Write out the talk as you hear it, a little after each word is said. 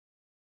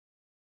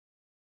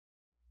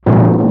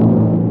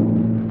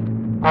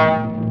Worried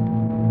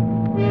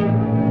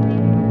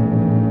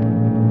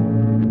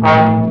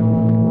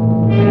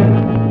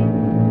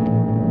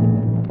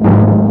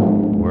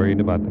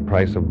about the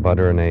price of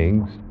butter and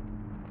eggs?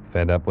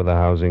 Fed up with a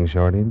housing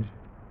shortage?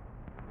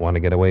 Want to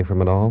get away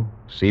from it all?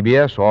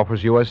 CBS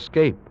offers you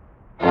Escape.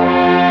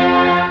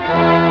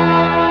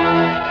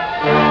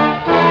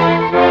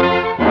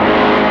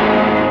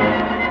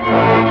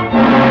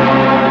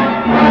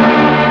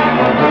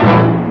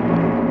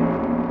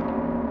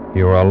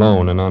 You are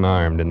alone and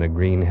unarmed in the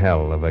green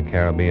hell of a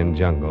Caribbean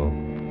jungle.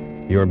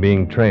 You are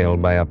being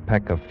trailed by a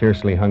pack of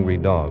fiercely hungry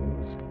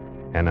dogs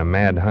and a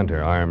mad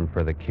hunter armed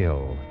for the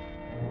kill.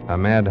 A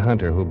mad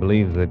hunter who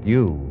believes that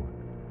you,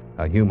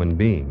 a human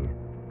being,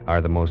 are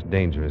the most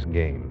dangerous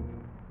game.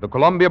 The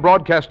Columbia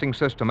Broadcasting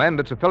System and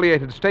its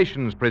affiliated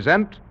stations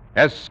present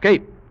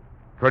Escape,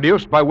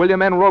 produced by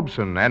William N.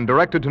 Robeson and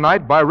directed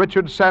tonight by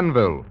Richard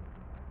Sanville.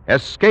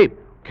 Escape,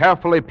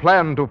 carefully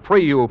planned to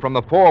free you from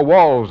the four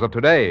walls of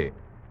today.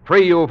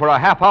 Free you for a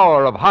half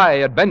hour of high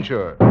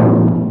adventure.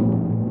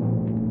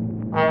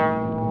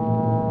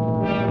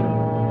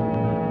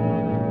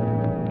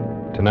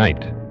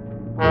 Tonight,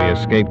 we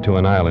escape to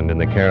an island in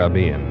the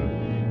Caribbean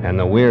and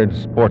the weird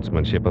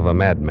sportsmanship of a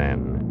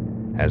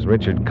madman, as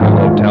Richard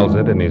Connell tells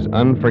it in his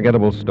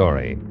unforgettable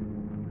story,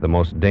 The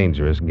Most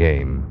Dangerous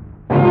Game.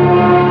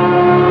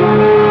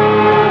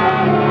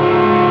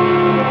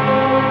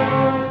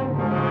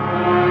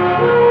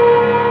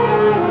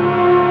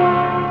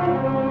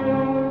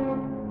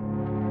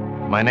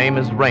 My name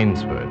is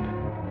Rainsford.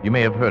 You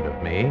may have heard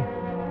of me.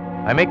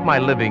 I make my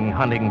living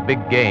hunting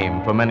big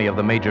game for many of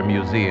the major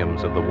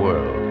museums of the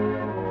world,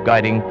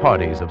 guiding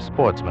parties of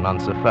sportsmen on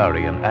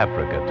safari in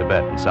Africa,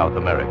 Tibet, and South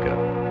America.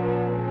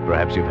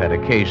 Perhaps you've had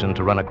occasion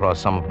to run across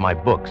some of my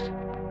books.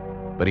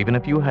 But even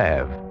if you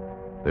have,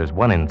 there's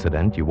one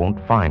incident you won't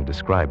find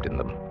described in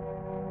them.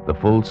 The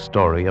full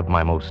story of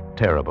my most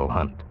terrible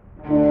hunt.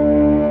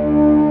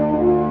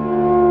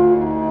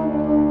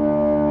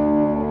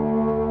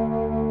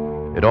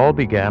 It all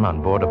began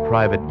on board a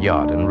private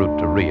yacht en route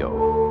to Rio.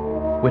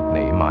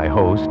 Whitney, my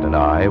host, and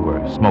I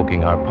were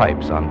smoking our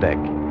pipes on deck,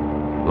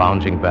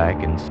 lounging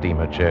back in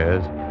steamer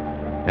chairs,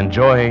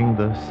 enjoying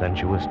the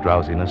sensuous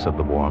drowsiness of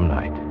the warm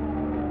night.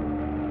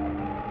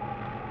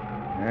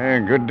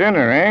 Good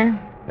dinner, eh?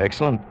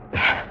 Excellent.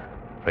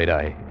 Afraid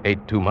I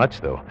ate too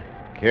much, though.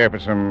 Care for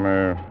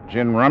some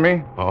gin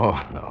rummy?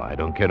 Oh, no, I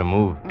don't care to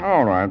move.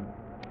 All right.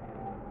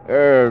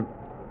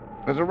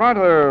 There's a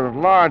rather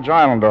large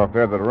island off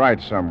there to the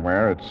right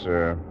somewhere. It's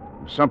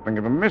something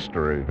of a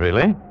mystery.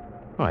 Really?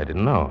 Oh, I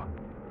didn't know.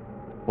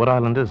 What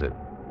island is it?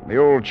 The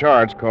old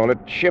charts call it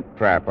Ship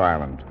Trap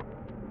Island.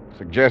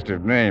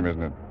 Suggestive name,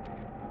 isn't it?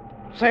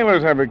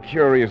 Sailors have a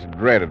curious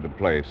dread of the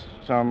place.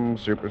 Some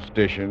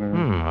superstition.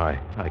 I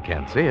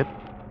can't see it.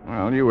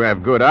 Well, you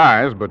have good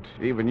eyes, but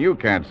even you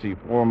can't see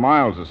 4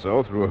 miles or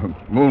so through a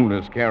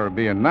moonless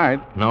Caribbean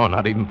night. No,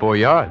 not even 4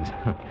 yards.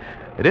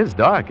 It is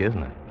dark,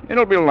 isn't it?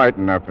 It'll be light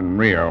enough in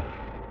Rio.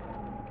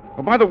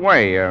 Oh, by the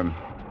way,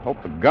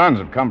 hope the guns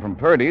have come from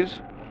Purdy's.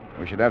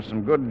 We should have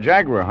some good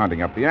jaguar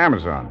hunting up the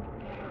Amazon.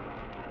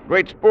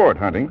 Great sport,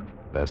 hunting.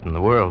 Best in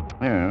the world.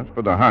 Yes,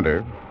 for the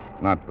hunter,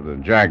 not for the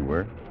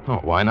jaguar. Oh,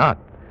 why not?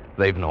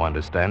 They've no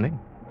understanding.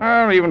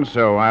 Well, even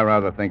so, I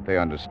rather think they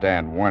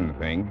understand one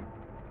thing.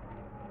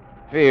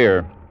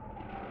 Fear.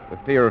 The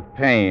fear of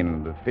pain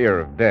and the fear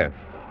of death.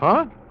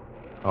 Huh?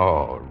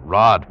 Oh,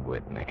 Rod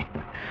Whitney.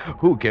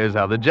 Who cares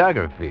how the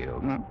jaguar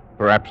feels?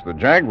 Perhaps the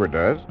jaguar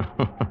does.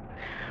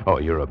 Oh,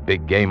 you're a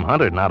big game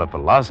hunter, not a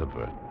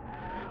philosopher.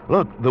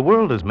 Look, the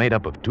world is made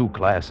up of 2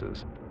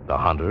 classes. The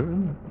hunter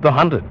and the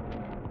hunted.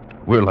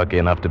 We're lucky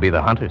enough to be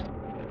the hunters.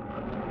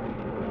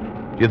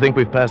 Do you think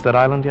we've passed that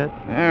island yet?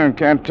 Yeah,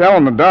 can't tell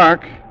in the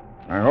dark.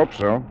 I hope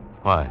so.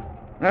 Why?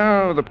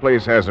 Oh, the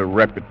place has a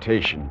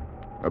reputation.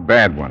 A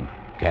bad one.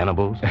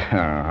 Cannibals?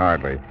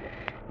 Hardly.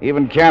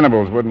 Even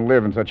cannibals wouldn't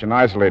live in such an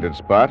isolated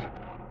spot.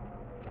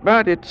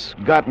 But it's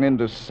gotten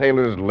into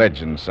sailors'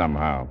 legends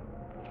somehow.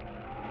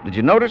 Did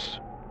you notice?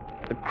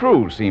 The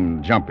crew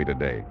seemed jumpy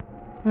today.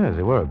 Yes,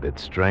 they were a bit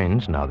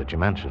strange now that you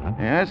mention it.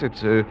 Yes,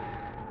 it's a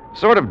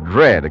sort of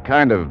dread, a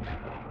kind of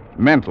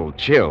mental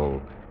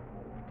chill.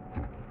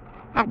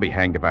 I'll be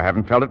hanged if I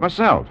haven't felt it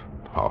myself.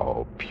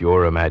 Oh,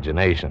 pure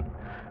imagination.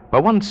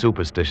 But one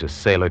superstitious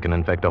sailor can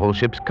infect a whole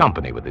ship's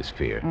company with his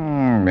fear.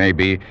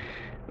 Maybe.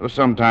 Though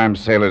sometimes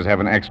sailors have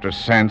an extra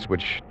sense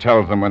which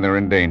tells them when they're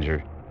in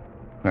danger.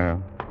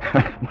 Well,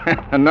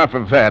 enough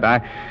of that.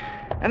 I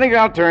think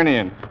I'll turn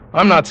in.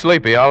 I'm not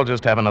sleepy. I'll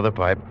just have another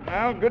pipe.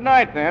 Well, good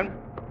night, then.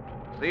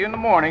 See you in the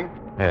morning.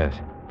 Yes.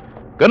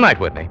 Good night,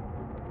 Whitney.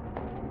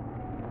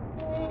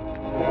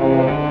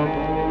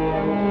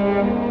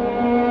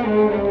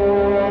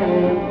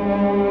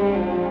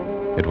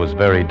 It was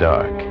very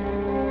dark.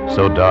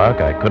 So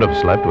dark I could have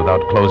slept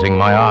without closing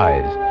my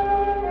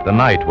eyes. The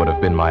night would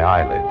have been my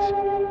eyelids.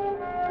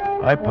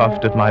 I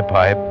puffed at my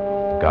pipe,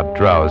 got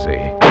drowsy.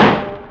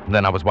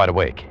 Then I was wide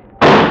awake.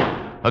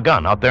 A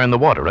gun out there in the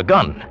water, a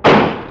gun.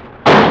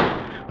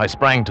 I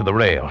sprang to the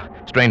rail,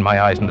 strained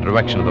my eyes in the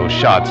direction of those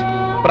shots.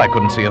 but I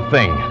couldn't see a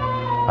thing.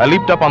 I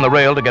leaped up on the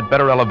rail to get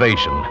better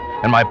elevation,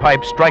 and my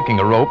pipe, striking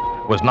a rope,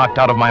 was knocked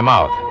out of my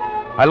mouth.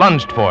 I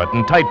lunged for it,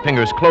 and tight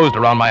fingers closed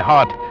around my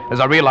heart as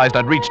I realized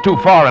I'd reached too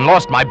far and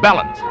lost my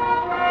balance.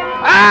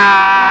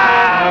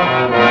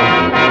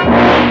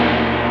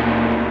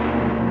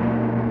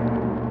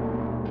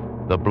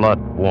 The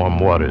blood-warm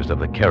waters of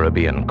the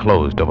Caribbean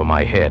closed over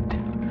my head.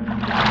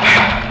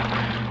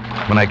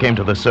 When I came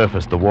to the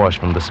surface, the wash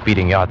from the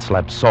speeding yacht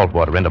slapped salt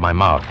water into my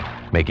mouth,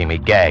 making me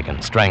gag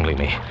and strangling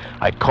me.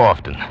 I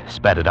coughed and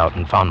spat it out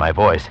and found my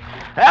voice.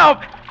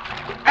 Help!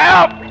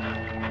 Help!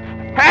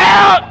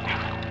 Help!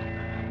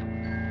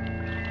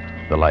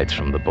 The lights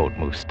from the boat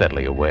moved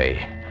steadily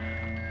away.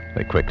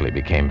 They quickly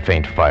became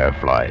faint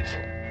fireflies.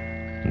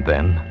 And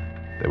then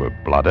they were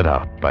blotted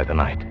out by the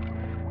night.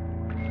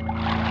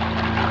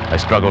 I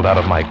struggled out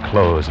of my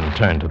clothes and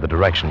turned to the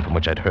direction from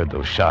which I'd heard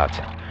those shots.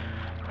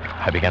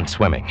 I began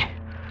swimming,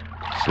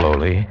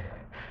 slowly,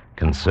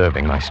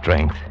 conserving my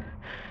strength.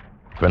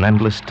 For an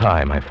endless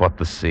time, I fought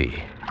the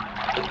sea.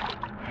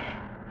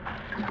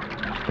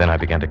 Then I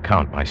began to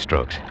count my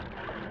strokes.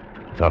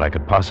 I thought I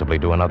could possibly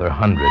do another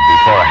 100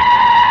 before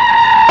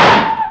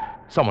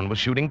Someone was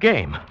shooting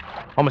game.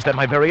 Almost at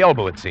my very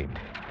elbow, it seemed.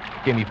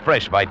 It gave me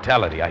fresh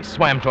vitality. I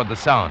swam toward the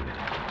sound.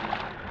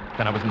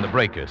 Then I was in the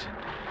breakers.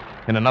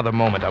 In another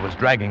moment, I was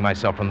dragging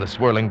myself from the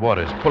swirling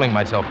waters, pulling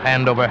myself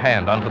hand over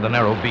hand onto the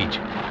narrow beach,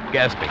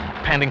 gasping,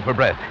 panting for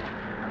breath.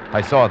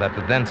 I saw that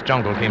the dense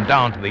jungle came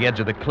down to the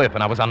edge of the cliff,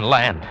 and I was on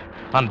land,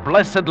 on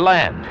blessed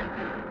land,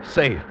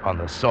 safe on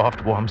the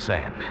soft, warm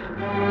sand.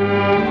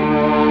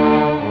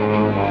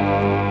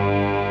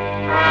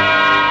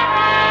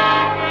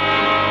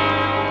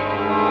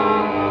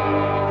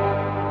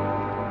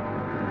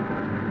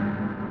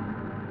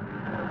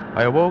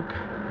 I awoke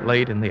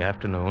late in the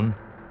afternoon,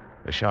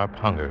 a sharp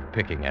hunger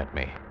picking at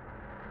me.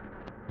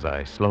 As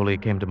I slowly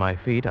came to my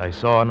feet, I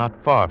saw,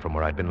 not far from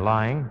where I'd been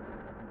lying,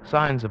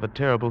 signs of a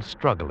terrible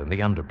struggle in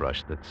the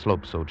underbrush that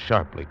sloped so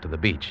sharply to the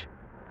beach.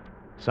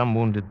 Some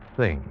wounded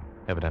thing,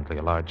 evidently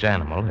a large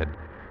animal, had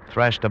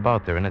thrashed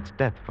about there in its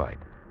death fight.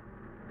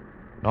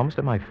 And almost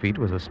at my feet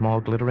was a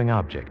small glittering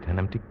object, an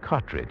empty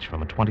cartridge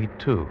from a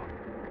 .22.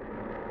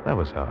 That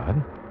was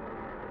odd.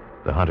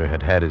 The hunter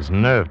had had his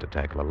nerve to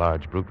tackle a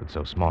large brute with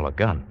so small a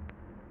gun.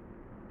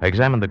 I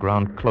examined the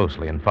ground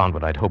closely and found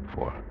what I'd hoped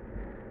for.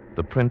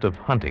 The print of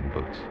hunting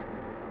boots.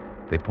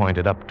 They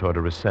pointed up toward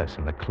a recess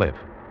in the cliff,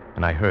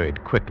 and I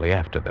hurried quickly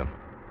after them,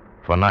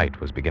 for night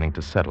was beginning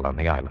to settle on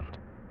the island.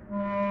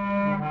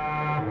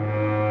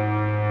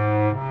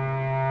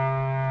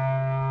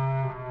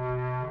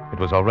 It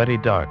was already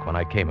dark when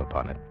I came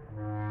upon it.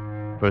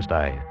 First,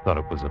 I thought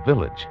it was a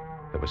village.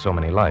 There were so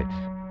many lights.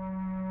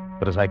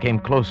 But as I came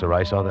closer,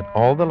 I saw that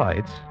all the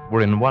lights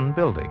were in one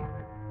building,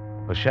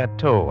 a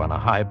chateau on a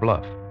high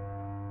bluff.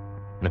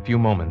 In a few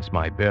moments,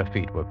 my bare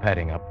feet were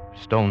padding up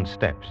stone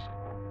steps,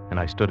 and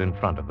I stood in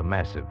front of the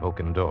massive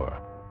oaken door.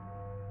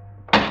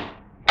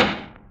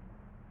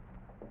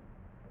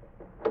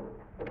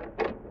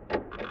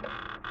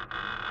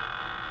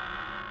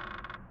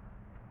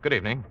 Good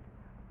evening.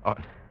 Oh,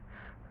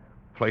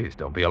 please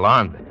don't be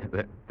alarmed.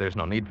 There's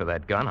no need for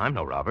that gun. I'm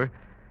no robber.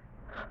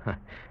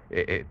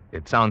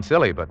 It sounds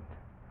silly, but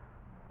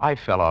I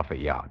fell off a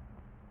yacht.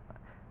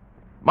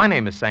 My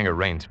name is Sanger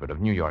Rainsford of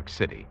New York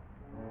City.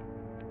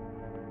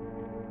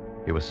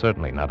 He was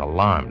certainly not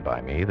alarmed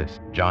by me, this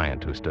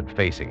giant who stood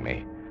facing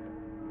me.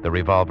 The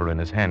revolver in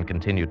his hand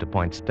continued to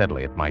point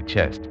steadily at my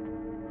chest,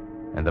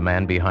 and the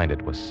man behind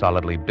it was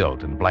solidly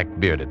built and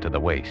black-bearded to the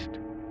waist,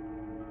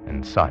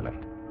 and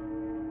silent.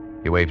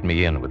 He waved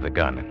me in with the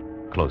gun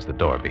and closed the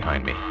door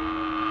behind me.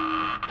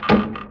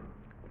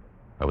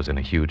 I was in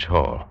a huge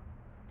hall,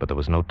 but there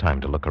was no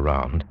time to look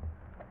around.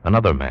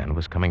 Another man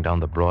was coming down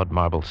the broad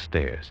marble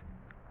stairs,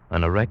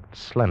 an erect,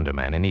 slender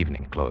man in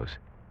evening clothes.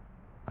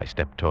 I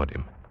stepped toward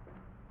him.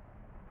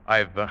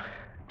 I've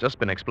just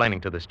been explaining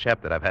to this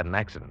chap that I've had an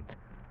accident.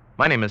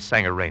 My name is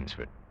Sanger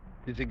Rainsford.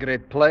 It is a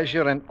great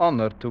pleasure and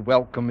honor to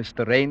welcome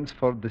Mr.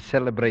 Rainsford, the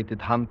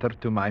celebrated hunter,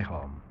 to my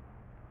home.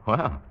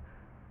 Well,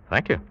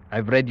 thank you.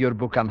 I've read your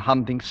book on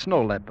hunting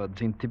snow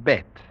leopards in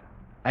Tibet.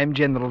 I'm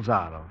General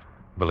Zarov.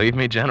 Believe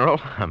me, General,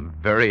 I'm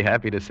very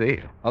happy to see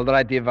you. All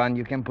right, Ivan,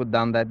 you can put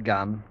down that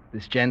gun.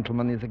 This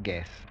gentleman is a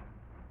guest.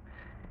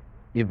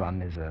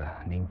 Ivan is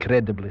an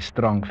incredibly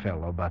strong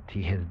fellow, but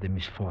he has the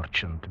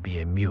misfortune to be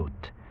a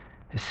mute.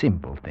 A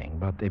simple thing,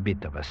 but a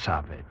bit of a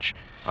savage.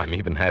 I'm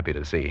even happy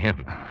to see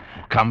him.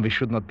 Come, we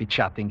should not be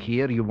chatting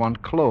here. You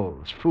want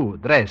clothes,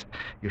 food, rest.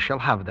 You shall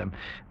have them.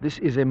 This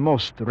is a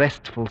most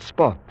restful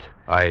spot.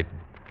 I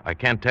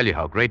can't tell you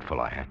how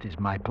grateful I am. It is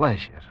my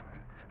pleasure.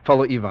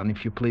 Follow Ivan,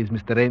 if you please,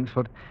 Mr.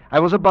 Rainsford. I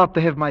was about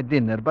to have my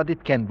dinner, but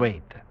it can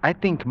wait. I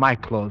think my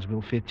clothes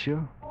will fit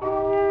you.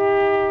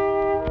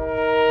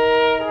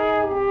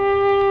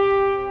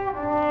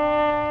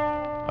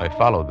 I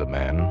followed the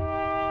man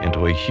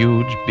into a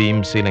huge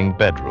beam-ceiling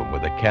bedroom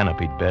with a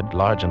canopied bed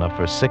large enough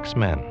for 6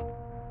 men.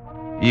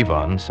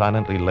 Ivan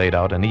silently laid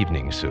out an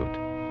evening suit,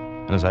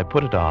 and as I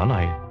put it on,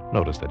 I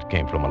noticed that it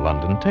came from a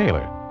London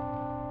tailor.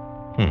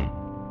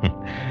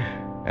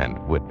 And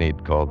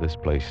Whitney'd call this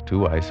place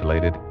too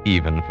isolated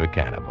even for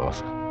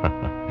cannibals.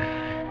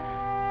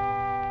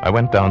 I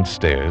went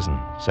downstairs and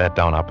sat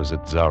down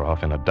opposite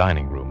Zaroff in a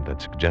dining room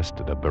that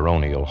suggested a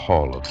baronial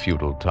hall of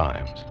feudal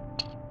times.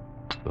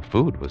 The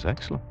food was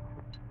excellent.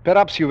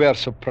 Perhaps you were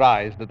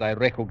surprised that I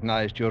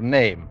recognized your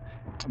name,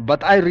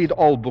 but I read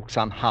all books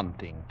on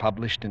hunting,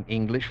 published in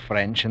English,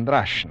 French, and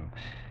Russian.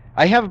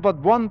 I have but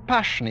one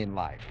passion in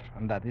life,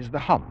 and that is the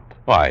hunt.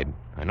 Why,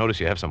 I notice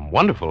you have some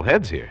wonderful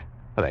heads here.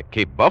 Well, that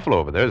Cape Buffalo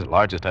over there is the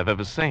largest I've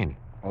ever seen.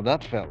 Oh,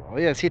 that fellow.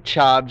 Yes, he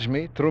charged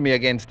me, threw me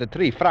against a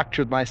tree,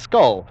 fractured my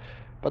skull.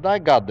 But I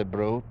got the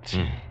brute.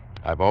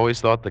 I've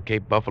always thought the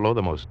Cape Buffalo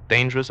the most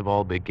dangerous of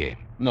all big game.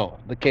 No,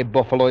 the Cape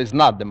Buffalo is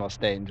not the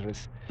most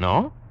dangerous.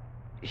 No?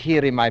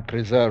 Here in my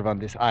preserve on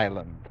this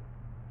island,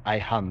 I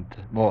hunt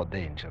more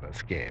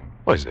dangerous game.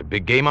 Oh, is there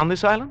big game on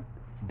this island?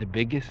 The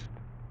biggest?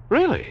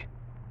 Really?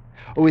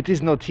 Oh, it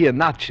is not here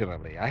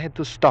naturally. I had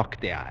to stock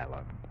the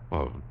island.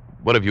 Well,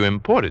 what have you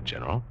imported,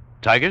 General?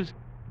 Tigers?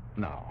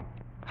 No.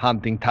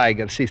 Hunting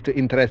tigers ceased to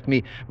interest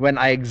me when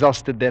I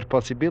exhausted their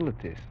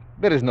possibilities.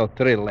 There is no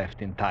thrill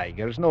left in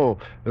tigers, no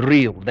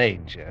real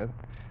danger.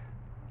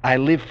 I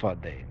live for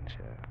danger.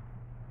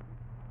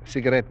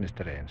 Cigarette,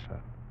 Mr.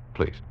 Rainsford.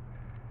 Please.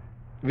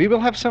 We will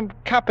have some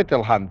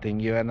capital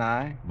hunting, you and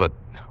I. But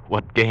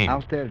what game?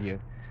 I'll tell you.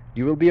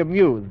 You will be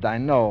amused, I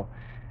know.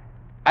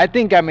 I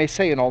think I may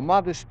say in all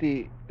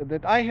modesty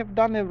that I have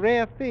done a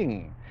rare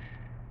thing.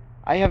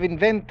 I have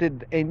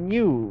invented a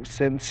new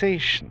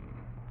sensation.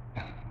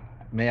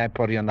 May I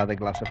pour you another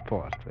glass of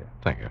port?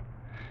 Thank you.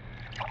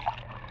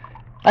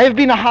 I have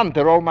been a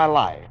hunter all my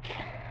life,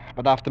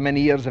 but after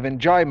many years of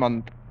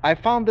enjoyment, I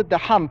found that the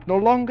hunt no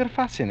longer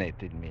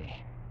fascinated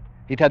me.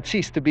 It had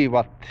ceased to be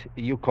what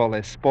you call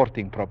a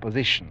sporting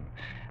proposition.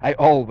 I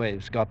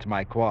always got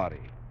my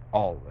quarry,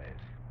 always.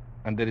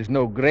 And there is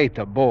no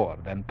greater bore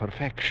than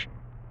perfection.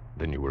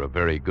 Then you were a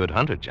very good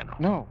hunter, General.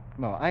 No.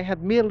 I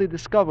had merely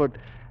discovered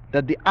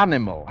that the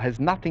animal has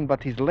nothing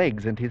but his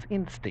legs and his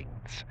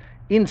instincts.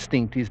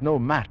 Instinct is no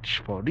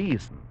match for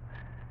reason.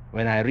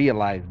 When I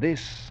realized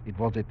this, it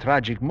was a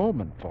tragic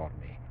moment for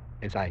me.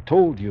 As I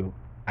told you,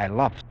 I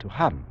love to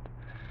hunt.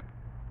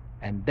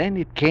 And then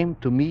it came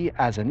to me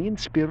as an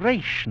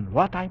inspiration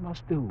what I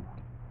must do.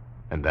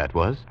 And that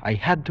was? I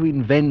had to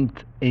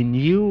invent a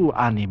new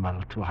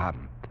animal to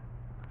hunt.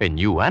 A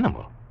new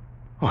animal?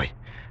 Why,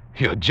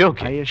 you're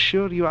joking. I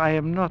assure you I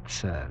am not,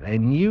 sir. A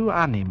new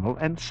animal,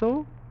 and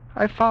so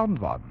I found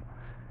one.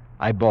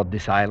 I bought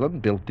this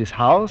island, built this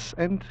house,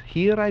 and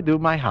here I do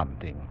my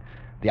hunting.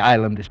 The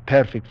island is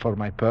perfect for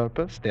my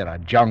purpose. There are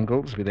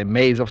jungles with a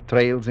maze of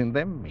trails in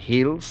them,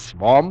 hills,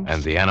 swamps.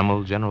 And the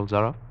animal, General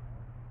Zaroff?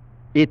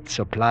 It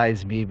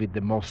supplies me with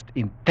the most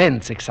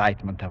intense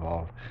excitement of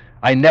all.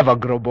 I never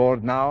grow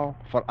bored now,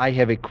 for I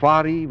have a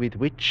quarry with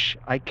which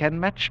I can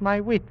match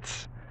my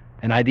wits.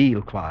 An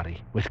ideal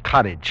quarry, with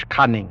courage,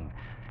 cunning,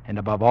 and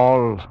above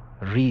all,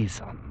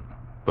 reason.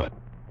 But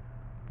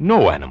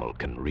no animal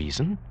can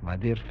reason. My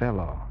dear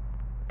fellow,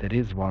 there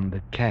is one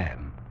that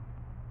can.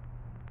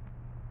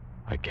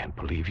 I can't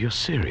believe you're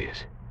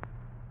serious.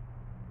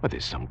 Well,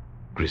 there's some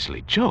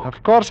grisly joke.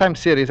 Of course I'm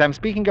serious. I'm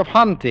speaking of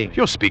hunting.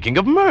 You're speaking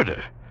of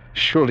murder.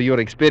 Surely your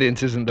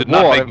experiences in the Did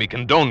war... not make me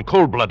condone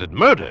cold-blooded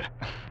murder.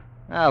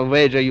 I'll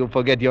wager you'll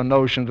forget your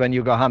notions when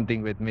you go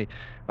hunting with me.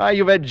 Why,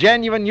 you've a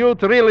genuine new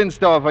thrill in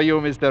store for you,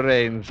 Mr.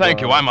 Raines.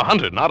 Thank you. I'm a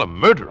hunter, not a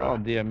murderer. Oh,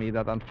 dear me,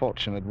 that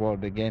unfortunate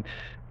word again.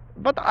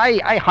 But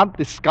I hunt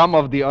the scum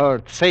of the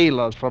earth,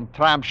 sailors from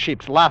tramp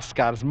ships,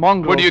 lascars,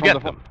 mongrels... Where do you from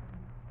get them?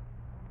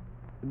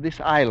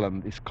 This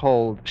island is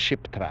called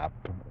Ship Trap.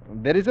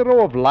 There is a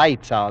row of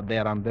lights out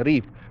there on the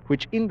reef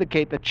which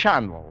indicate a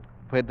channel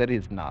where there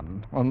is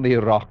none, only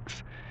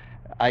rocks.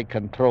 I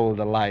control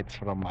the lights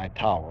from my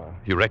tower.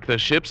 You wreck their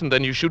ships and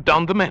then you shoot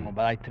down the men.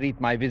 But I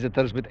treat my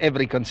visitors with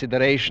every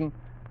consideration.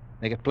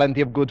 They get plenty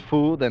of good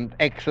food and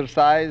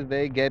exercise.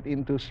 They get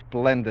into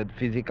splendid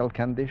physical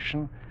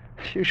condition.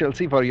 You shall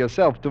see for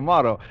yourself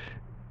tomorrow.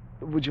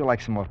 Would you like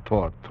some more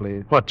port,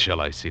 please? What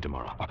shall I see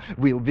tomorrow?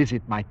 We'll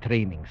visit my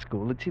training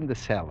school. It's in the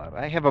cellar.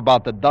 I have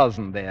about a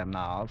dozen there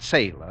now.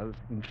 Sailors.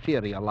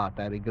 Inferior lot,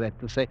 I regret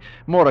to say.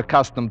 More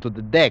accustomed to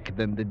the deck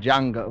than the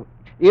jungle.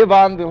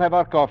 Ivan, we'll have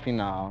our coffee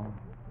now.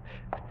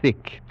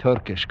 Thick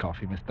Turkish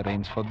coffee, Mr.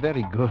 Rainsford.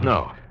 Very good.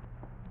 No.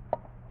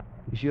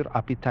 Is your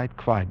appetite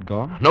quite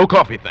gone? No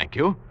coffee, thank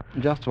you.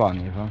 Just one,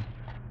 Ivan.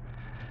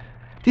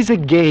 It is a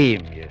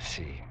game, you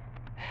see.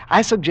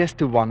 I suggest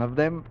to one of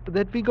them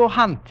that we go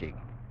hunting.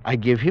 I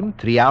give him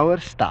 3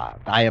 hours start.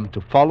 I am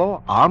to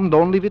follow, armed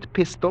only with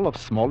pistol of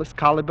smallest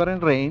caliber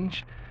and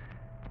range.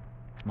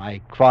 If my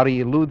quarry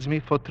eludes me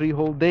for 3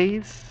 whole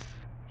days,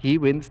 he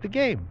wins the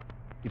game.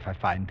 If I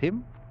find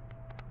him,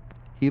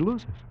 he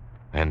loses.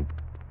 And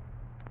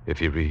if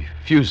he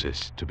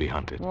refuses to be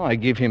hunted? Oh, I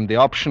give him the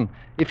option.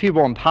 If he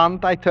won't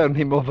hunt, I turn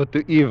him over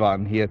to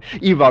Ivan here.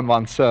 Ivan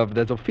once served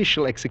as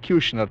official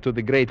executioner to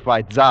the great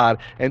white Tsar,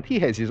 and he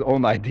has his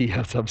own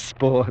ideas of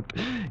sport.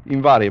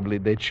 Invariably,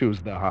 they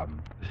choose the hunt.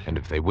 And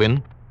if they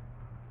win?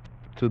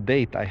 To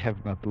date, I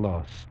have not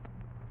lost.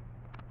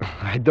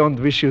 I don't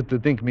wish you to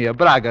think me a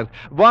braggart.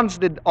 Once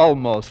did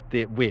almost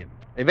win.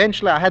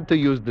 Eventually, I had to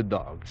use the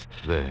dogs.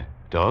 The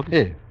dogs?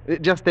 Yeah.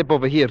 Just step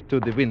over here to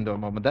the window a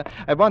moment.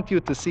 I want you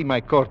to see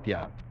my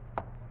courtyard.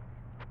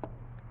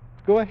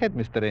 Go ahead,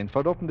 Mr.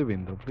 Rainsford. Open the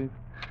window, please.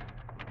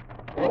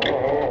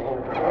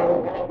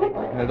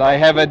 And I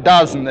have a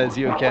dozen, as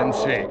you can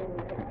see.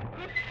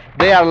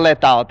 They are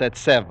let out at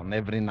 7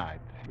 every night.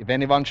 If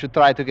anyone should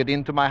try to get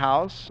into my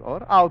house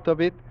or out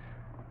of it,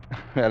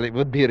 well, it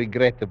would be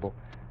regrettable.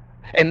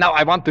 And now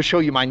I want to show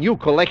you my new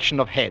collection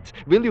of heads.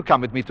 Will you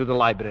come with me to the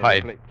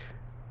library, please?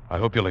 I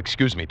hope you'll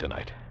excuse me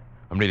tonight.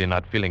 I'm really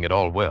not feeling at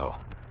all well.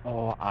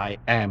 Oh, I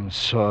am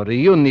sorry.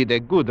 You need a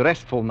good,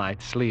 restful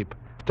night's sleep.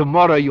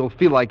 Tomorrow you'll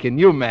feel like a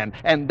new man,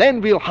 and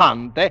then we'll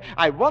hunt.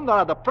 I wonder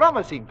at the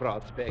promising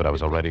prospect. But I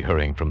was already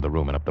hurrying from the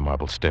room and up the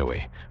marble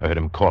stairway. I heard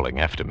him calling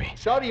after me.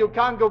 Sorry you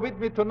can't go with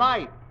me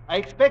tonight. I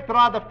expect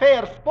rather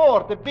fair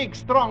sport, a big,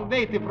 strong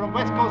native from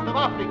west coast of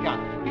Africa.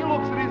 He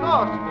looks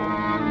resourceful.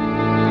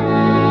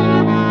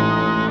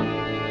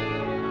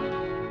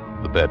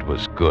 The bed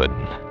was good.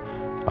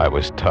 I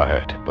was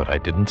tired, but I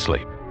didn't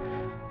sleep.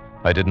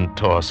 I didn't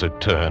toss or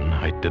turn.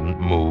 I didn't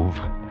move.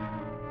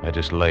 I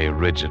just lay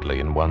rigidly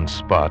in one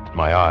spot,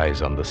 my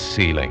eyes on the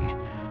ceiling,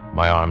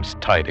 my arms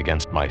tight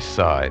against my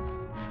side,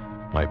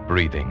 my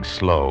breathing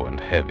slow and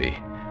heavy,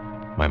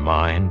 my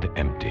mind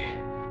empty,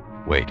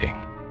 waiting.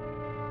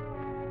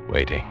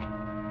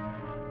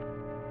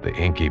 The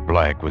inky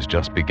black was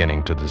just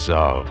beginning to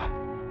dissolve.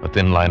 A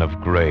thin line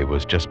of gray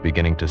was just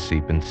beginning to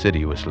seep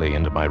insidiously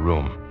into my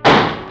room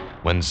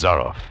when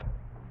Zaroff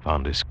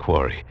found his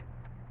quarry.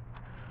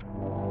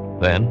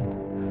 Then,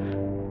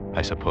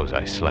 I suppose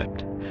I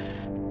slept.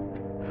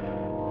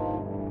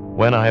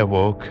 When I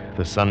awoke,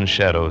 the sun's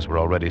shadows were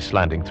already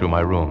slanting through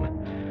my room.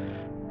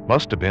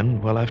 Must have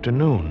been well after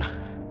noon.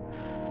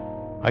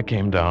 I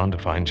came down to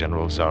find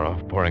General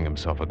Zaroff pouring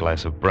himself a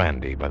glass of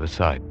brandy by the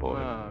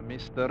sideboard.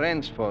 Mr.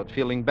 Rainsford,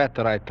 feeling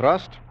better, I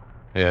trust?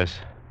 Yes.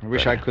 I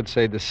wish I could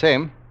say the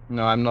same.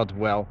 No, I'm not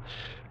well.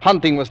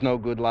 Hunting was no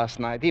good last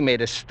night. He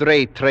made a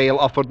straight trail,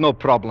 offered no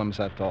problems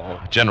at all.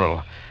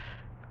 General,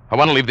 I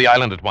want to leave the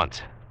island at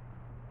once.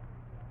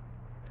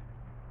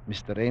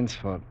 Mr.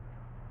 Rainsford,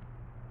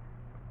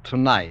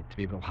 tonight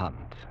we will hunt,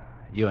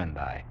 you and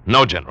I.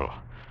 No, General.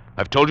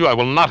 I've told you I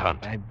will not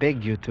hunt. I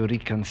beg you to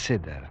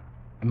reconsider.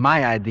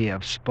 My idea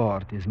of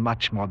sport is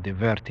much more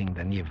diverting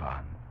than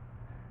Ivan.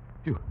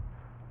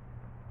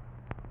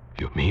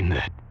 You mean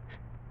that?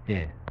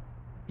 Yeah,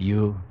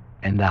 you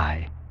and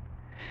I.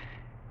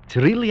 It's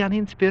really an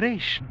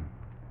inspiration.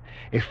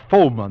 A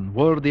foeman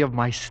worthy of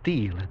my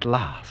steel at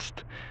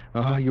last.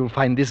 Oh, you'll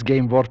find this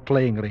game worth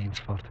playing,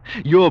 Rainsford.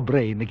 Your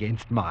brain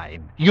against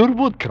mine. Your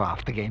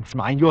woodcraft against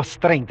mine. Your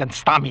strength and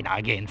stamina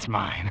against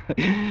mine.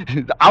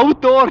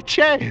 Outdoor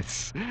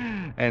chess.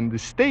 And the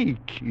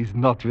stake is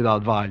not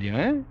without value,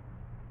 eh?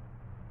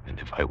 And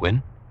if I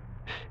win?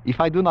 If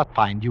I do not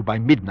find you by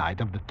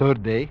midnight of the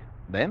third day,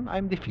 then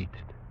I'm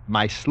defeated.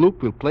 My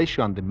sloop will place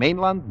you on the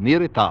mainland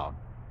near a town.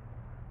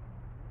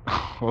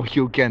 Oh,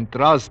 you can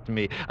trust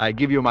me. I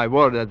give you my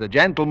word as a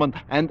gentleman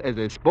and as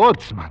a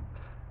sportsman.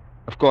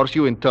 Of course,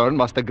 you in turn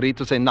must agree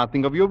to say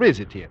nothing of your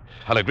visit here.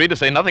 I'll agree to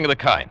say nothing of the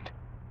kind.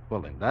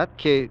 Well, in that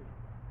case,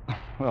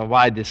 well,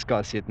 why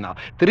discuss it now?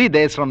 3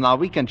 days from now,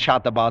 we can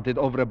chat about it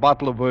over a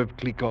bottle of Veuve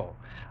Clicquot.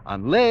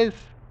 Unless...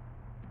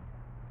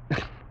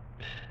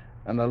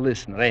 And now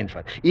listen,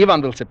 Rainsford.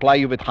 Ivan will supply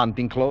you with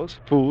hunting clothes,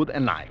 food,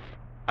 and knife.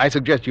 I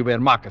suggest you wear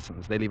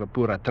moccasins. They leave a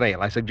poorer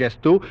trail. I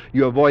suggest, too,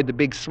 you avoid the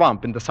big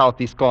swamp in the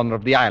southeast corner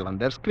of the island.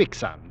 There's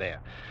quicksand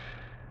there.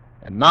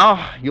 And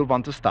now you'll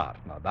want to start,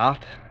 no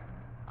doubt.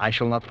 I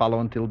shall not follow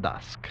until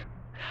dusk.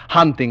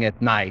 Hunting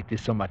at night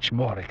is so much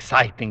more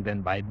exciting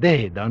than by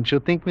day, don't you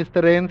think,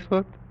 Mr.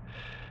 Rainsford?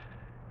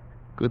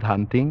 Good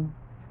hunting.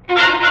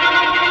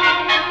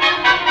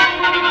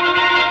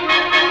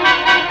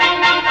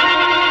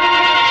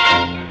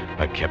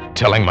 I kept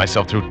telling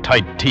myself through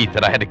tight teeth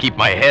that I had to keep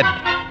my head.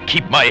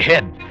 Keep my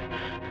head.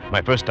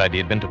 My first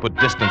idea had been to put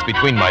distance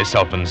between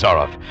myself and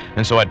Zaroff,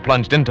 and so I'd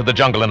plunged into the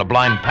jungle in a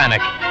blind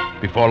panic.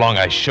 Before long,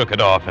 I shook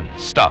it off and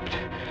stopped.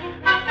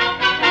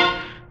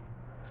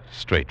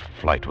 Straight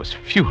flight was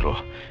futile.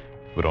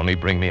 It would only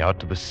bring me out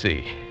to the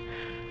sea.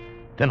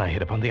 Then I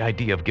hit upon the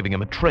idea of giving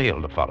him a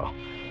trail to follow.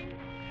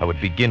 I would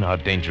begin our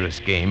dangerous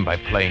game by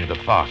playing the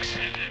fox.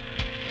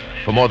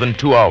 For more than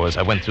 2 hours,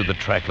 I went through the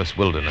trackless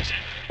wilderness,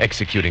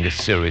 executing a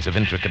series of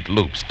intricate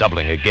loops,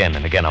 doubling again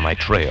and again on my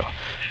trail.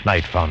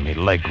 Night found me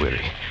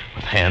leg-weary,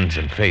 with hands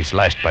and face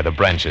lashed by the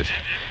branches.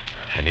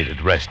 I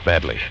needed rest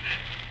badly,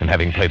 and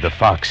having played the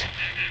fox,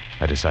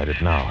 I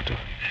decided now to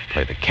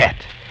play the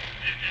cat.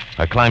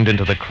 I climbed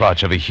into the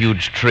crotch of a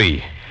huge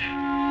tree.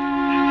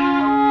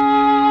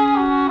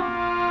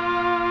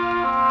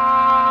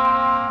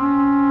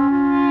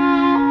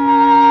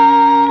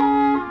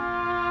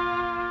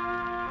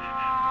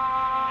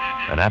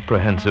 An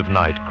apprehensive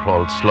night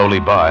crawled slowly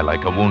by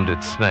like a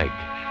wounded snake.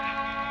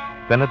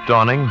 Then at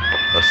dawning,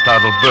 a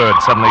startled bird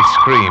suddenly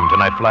screamed,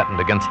 and I flattened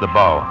against the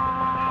bough.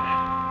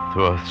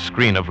 Through a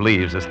screen of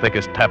leaves as thick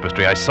as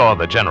tapestry, I saw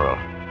the general.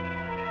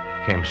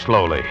 Came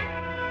slowly,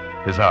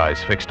 his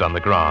eyes fixed on the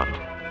ground.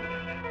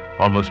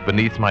 Almost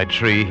beneath my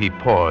tree, he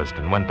paused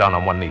and went down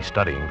on one knee,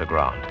 studying the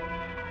ground.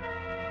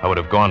 I would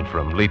have gone for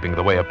him, leaping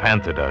the way a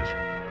panther does,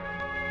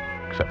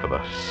 except for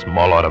the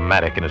small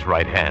automatic in his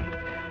right hand.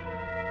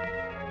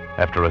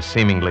 After a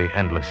seemingly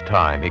endless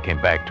time, he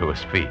came back to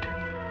his feet.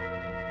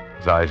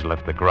 His eyes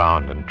left the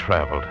ground and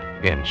traveled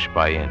inch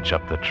by inch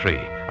up the tree.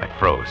 I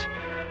froze,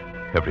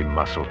 every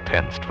muscle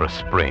tensed for a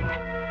spring.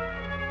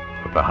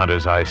 But the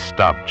hunter's eyes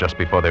stopped just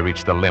before they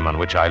reached the limb on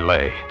which I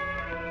lay.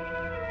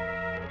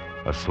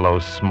 A slow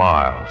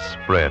smile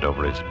spread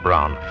over his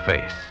brown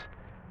face.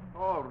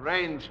 Oh,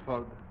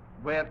 Rainsford,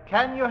 where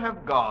can you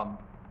have gone?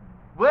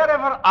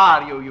 Wherever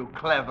are you, you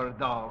clever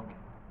dog?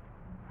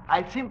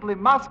 I simply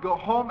must go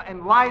home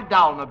and lie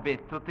down a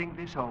bit to think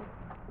this over.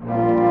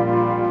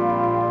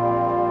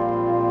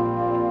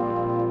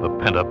 The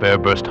pent-up air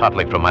burst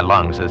hotly from my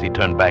lungs as he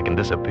turned back and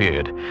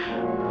disappeared.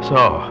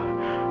 So,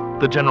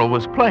 the general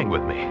was playing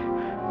with me,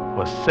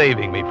 was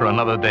saving me for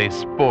another day's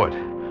sport.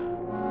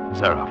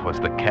 Zaroff was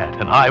the cat,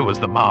 and I was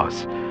the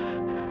mouse.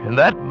 In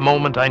that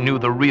moment, I knew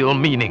the real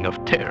meaning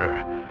of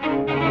terror.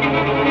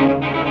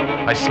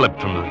 I slipped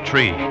from the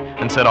tree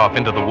and set off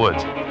into the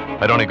woods.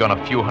 I'd only gone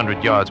a few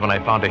hundred yards when I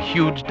found a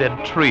huge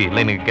dead tree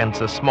leaning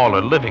against a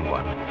smaller living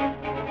one.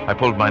 I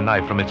pulled my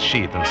knife from its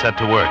sheath and set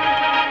to work.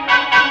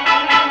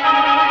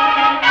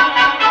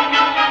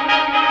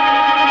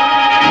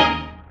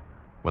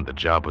 When the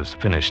job was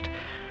finished,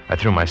 I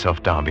threw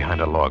myself down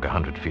behind a log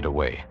 100 feet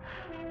away.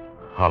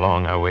 How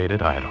long I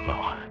waited, I don't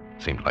know.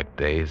 Seemed like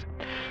days.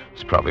 It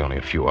was probably only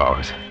a few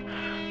hours.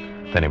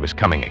 Then he was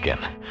coming again,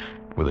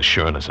 with the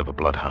sureness of a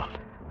bloodhound.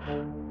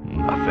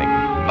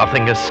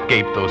 Nothing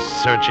escaped those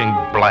searching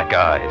black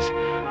eyes.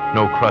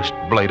 No crushed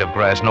blade of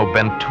grass, no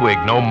bent twig,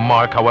 no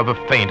mark, however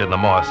faint, in the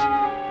moss.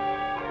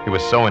 He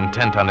was so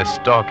intent on his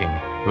stalking,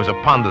 he was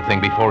upon the thing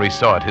before he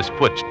saw it, his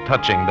foot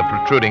touching the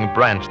protruding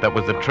branch that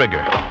was the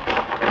trigger.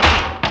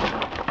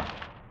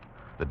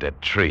 The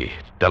dead tree,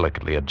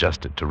 delicately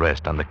adjusted to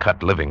rest on the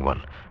cut living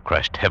one,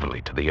 crashed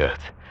heavily to the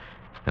earth.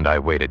 And I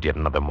waited yet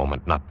another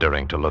moment, not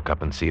daring to look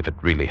up and see if it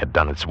really had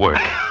done its work.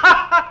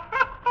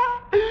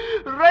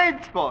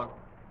 Rainsford,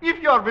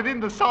 if you're within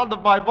the sound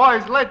of my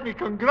voice, let me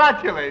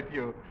congratulate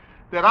you.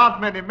 There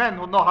aren't many men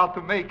who know how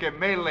to make a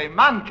melee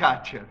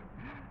man-catcher.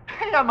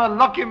 I am a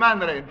lucky man,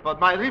 Rainsford.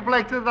 My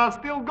reflexes are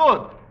still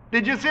good.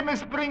 Did you see me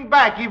spring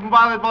back even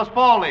while it was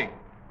falling?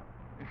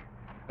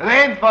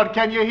 Rainsford,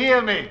 can you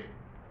hear me?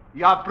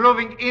 You are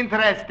proving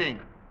interesting.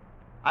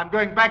 I'm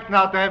going back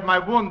now to have my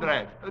wound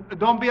dressed.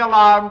 Don't be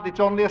alarmed. It's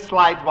only a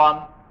slight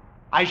one.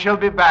 I shall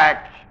be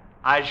back.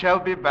 I shall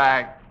be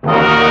back.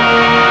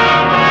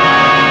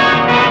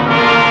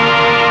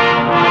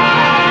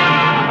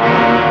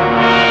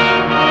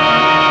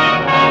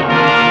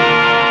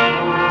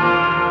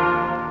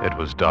 It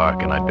was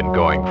dark, and I'd been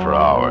going for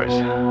hours.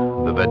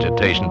 The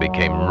vegetation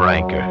became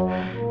ranker.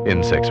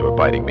 Insects were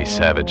biting me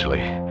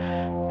savagely.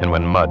 And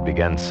when mud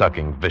began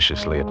sucking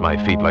viciously at my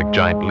feet like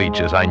giant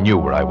leeches, I knew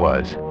where I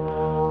was.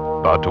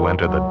 About to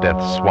enter the death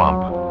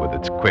swamp with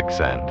its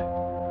quicksand.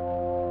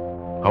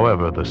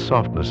 However, the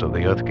softness of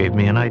the earth gave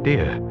me an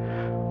idea.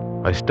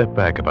 I stepped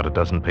back about a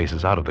dozen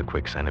paces out of the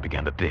quicksand and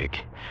began to dig.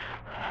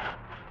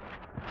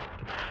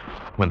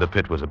 When the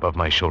pit was above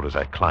my shoulders,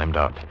 I climbed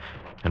out,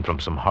 and from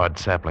some hard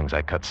saplings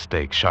I cut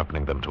stakes,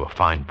 sharpening them to a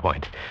fine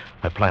point.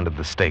 I planted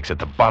the stakes at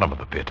the bottom of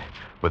the pit,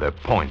 with their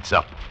points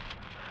up.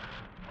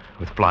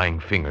 With flying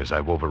fingers,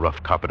 I wove a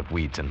rough carpet of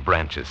weeds and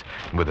branches,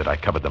 and with it I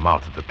covered the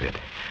mouth of the pit.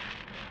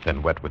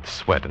 Then, wet with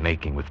sweat and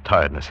aching with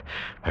tiredness,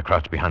 I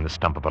crouched behind the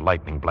stump of a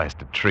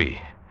lightning-blasted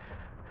tree.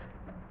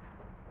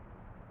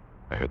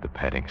 I heard the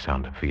padding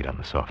sound of feet on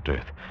the soft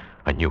earth.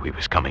 I knew he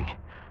was coming.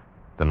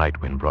 The night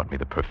wind brought me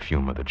the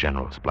perfume of the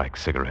general's black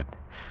cigarette.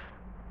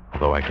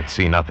 Although I could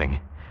see nothing,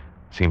 it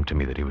seemed to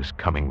me that he was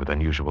coming with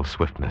unusual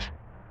swiftness,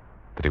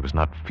 that he was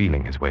not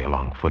feeling his way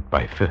along foot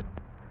by foot.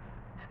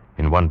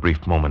 In one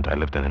brief moment, I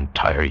lived an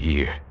entire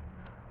year.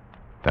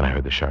 Then I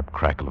heard the sharp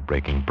crackle of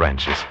breaking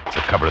branches as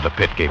the cover of the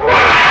pit gave way.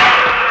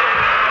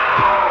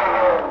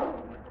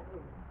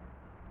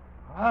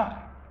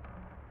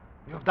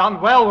 You've done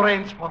well,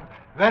 Rainsford.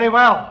 Very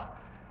well.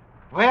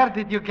 Where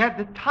did you get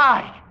the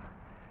time?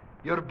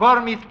 Your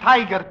Burmese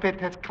tiger pit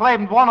has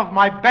claimed one of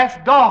my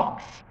best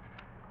dogs.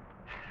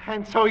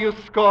 And so you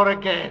score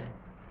again.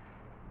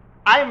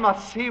 I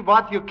must see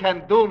what you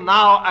can do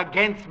now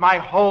against my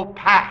whole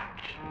pack.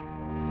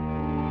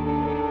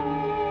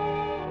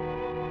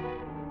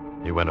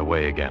 He went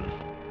away again,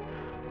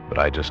 but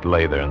I just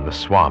lay there in the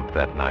swamp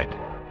that night.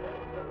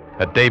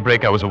 At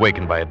daybreak, I was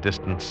awakened by a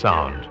distant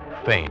sound,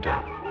 faint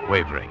and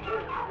wavering,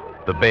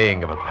 the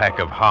baying of a pack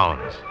of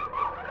hounds.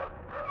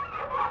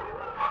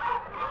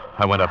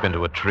 I went up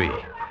into a tree.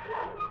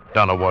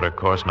 Down a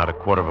watercourse, not a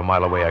quarter of a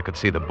mile away, I could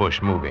see the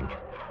bush moving.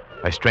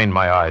 I strained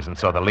my eyes and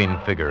saw the lean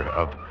figure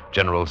of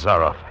General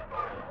Zaroff.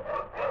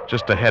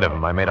 Just ahead of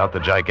him, I made out the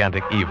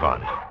gigantic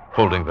Ivan,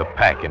 holding the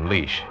pack in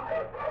leash.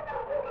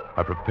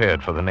 I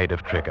prepared for the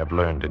native trick I've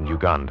learned in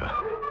Uganda.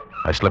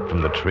 I slipped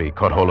from the tree,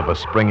 caught hold of a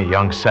springy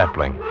young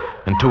sapling,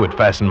 and to it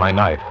fastened my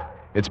knife,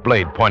 its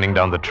blade pointing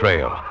down the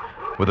trail.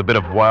 With a bit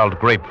of wild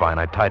grapevine,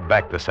 I tied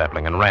back the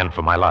sapling and ran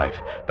for my life.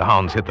 The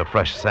hounds hit the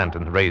fresh scent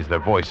and raised their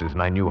voices,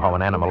 and I knew how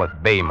an animal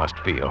at bay must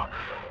feel.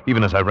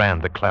 Even as I ran,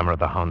 the clamor of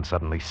the hounds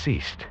suddenly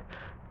ceased.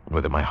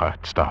 With it, my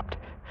heart stopped.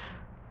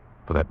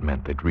 For that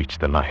meant they'd reached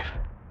the knife.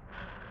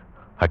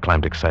 I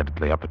climbed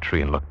excitedly up a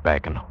tree and looked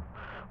back, and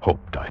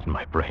hope died in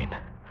my brain.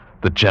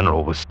 The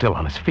general was still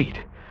on his feet.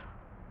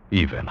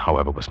 Ivan,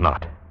 however, was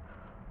not.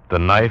 The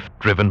knife,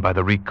 driven by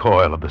the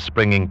recoil of the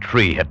springing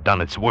tree, had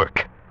done its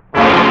work.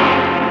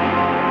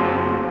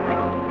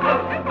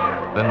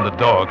 Then the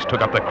dogs took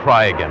up the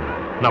cry again,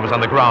 and I was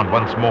on the ground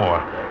once more.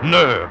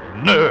 Nerve!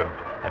 Nerve!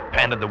 I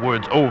panted the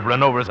words over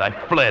and over as I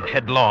fled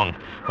headlong.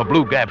 A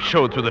blue gap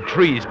showed through the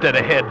trees dead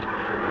ahead.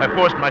 I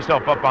forced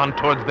myself up on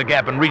towards the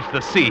gap and reached the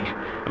sea.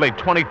 It lay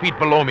 20 feet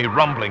below me,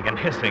 rumbling and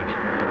hissing.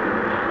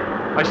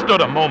 I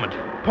stood a moment,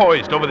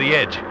 poised over the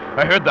edge.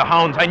 I heard the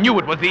hounds. I knew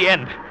it was the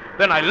end.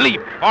 Then I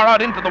leaped far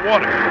out into the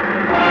water.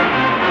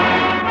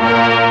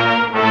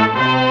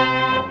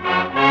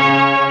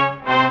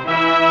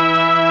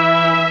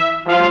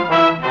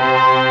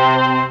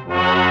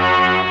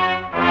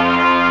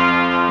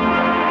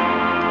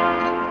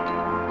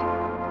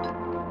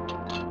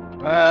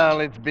 Well,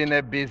 it's been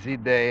a busy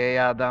day,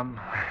 eh, Adam?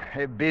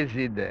 A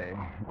busy day.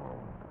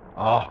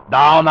 Oh,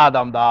 down,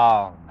 Adam,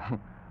 down.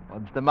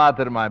 What's the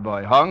matter, my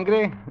boy?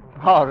 Hungry?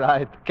 All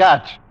right,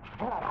 catch.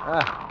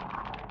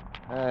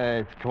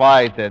 It's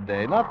quite a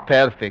day. Not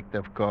perfect,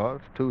 of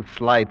course. 2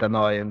 slight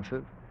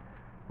annoyances.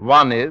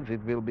 One is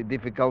it will be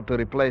difficult to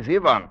replace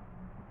Ivan.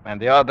 And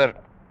the other,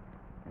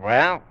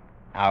 well,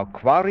 our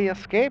quarry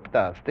escaped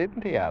us,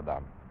 didn't he,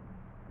 Adam?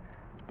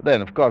 But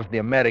then, of course, the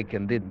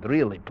American didn't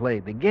really play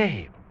the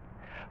game.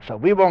 So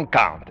we won't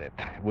count it.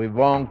 We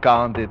won't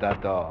count it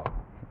at all.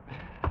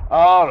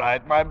 All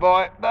right, my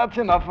boy. That's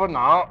enough for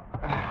now.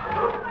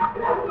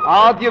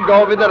 Out you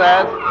go with the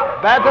rest.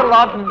 Better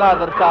luck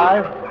another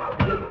time.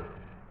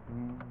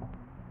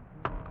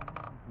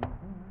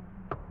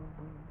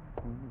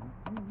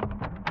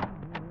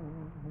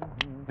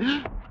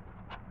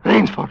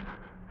 Rainsford,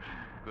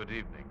 Good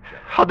evening,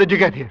 General. how did you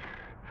get here?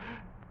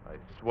 I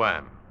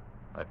swam.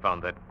 I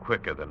found that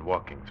quicker than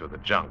walking through the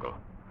jungle.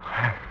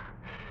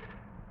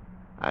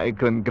 I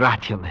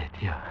congratulate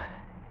you.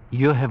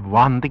 You have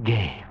won the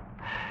game.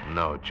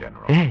 No,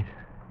 General. Yes,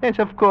 yes,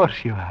 of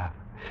course you have.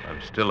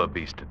 I'm still a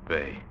beast at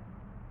bay.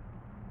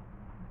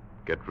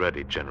 Get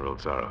ready, General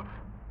Zaroff.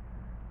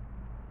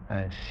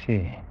 I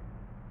see.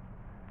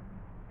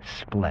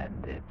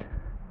 Splendid.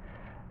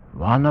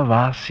 One of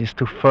us is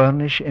to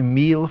furnish a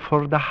meal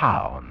for the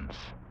hounds.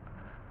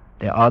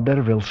 The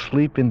other will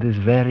sleep in this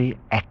very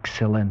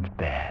excellent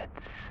bed.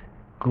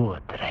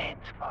 Good,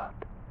 Rainsford.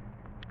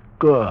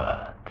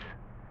 Good.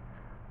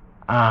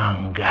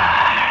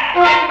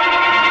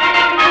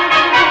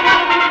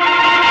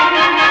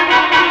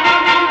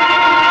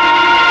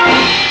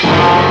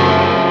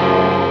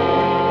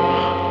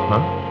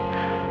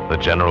 Huh? The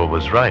General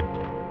was right.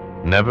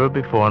 Never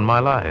before in my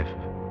life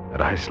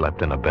had I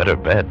slept in a better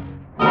bed.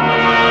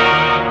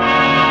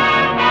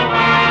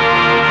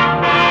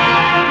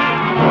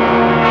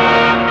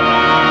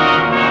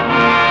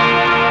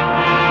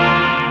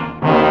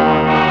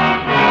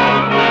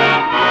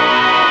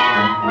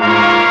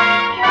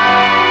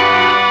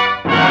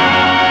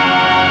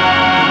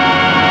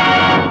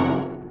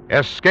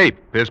 Escape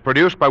is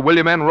produced by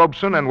William N.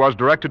 Robeson and was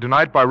directed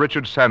tonight by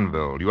Richard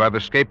Sanville. You have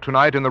escaped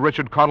tonight in the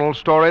Richard Connell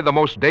story, The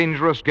Most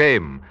Dangerous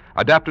Game,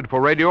 adapted for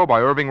radio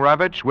by Irving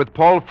Ravitch, with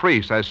Paul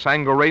Frees as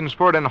Sanger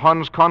Rainsford and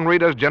Hans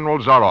Conried as General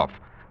Zaroff.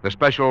 The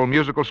special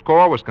musical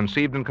score was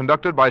conceived and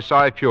conducted by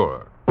Cy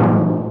Feuer.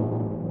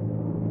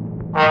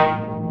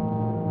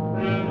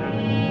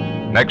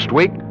 Next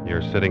week,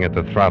 You're sitting at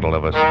the throttle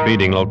of a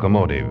speeding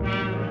locomotive,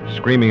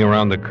 screaming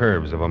around the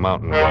curves of a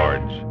mountain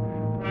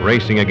gorge,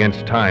 racing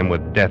against time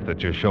with death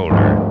at your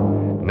shoulder.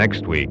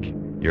 Next week,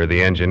 you're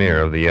the engineer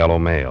of the Yellow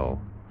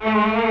Mail.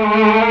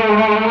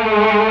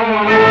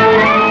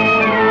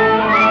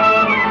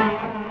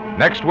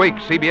 Next week,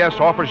 CBS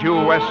offers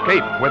you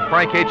Escape with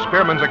Frank H.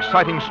 Spearman's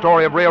exciting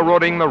story of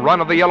railroading the run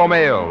of the Yellow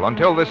Mail.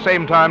 Until this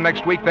same time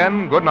next week,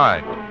 then, good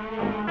night.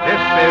 This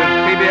is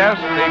CBS,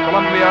 the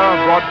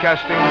Columbia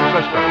Broadcasting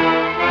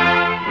System.